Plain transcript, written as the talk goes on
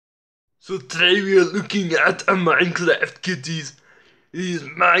So today we are looking at a Minecraft kitties. He's a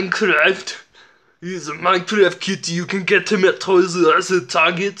Minecraft kitty. You can get him at Toys R Us at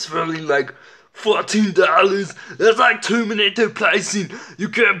Target for only like $14. That's like Terminator pricing. You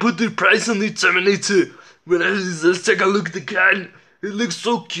can't put the price on the Terminator. Let's take a look at the cat. It looks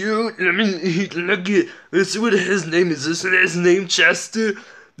so cute. Look at. Let's see what his name is. Isn't his name Chester?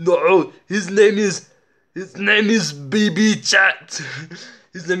 No, his name is Baby Chat.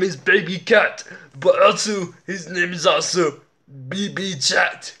 His name is Baby Cat, but also his name is also BB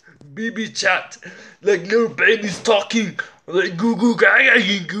Chat. BB Chat, like little babies talking, like Google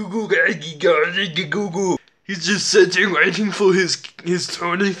gaga, Google gaga, Google. He's just sitting waiting for his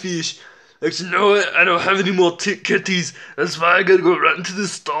turn to fish. Like, you know what? I don't have any more kitties. That's why I gotta go run to the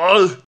store.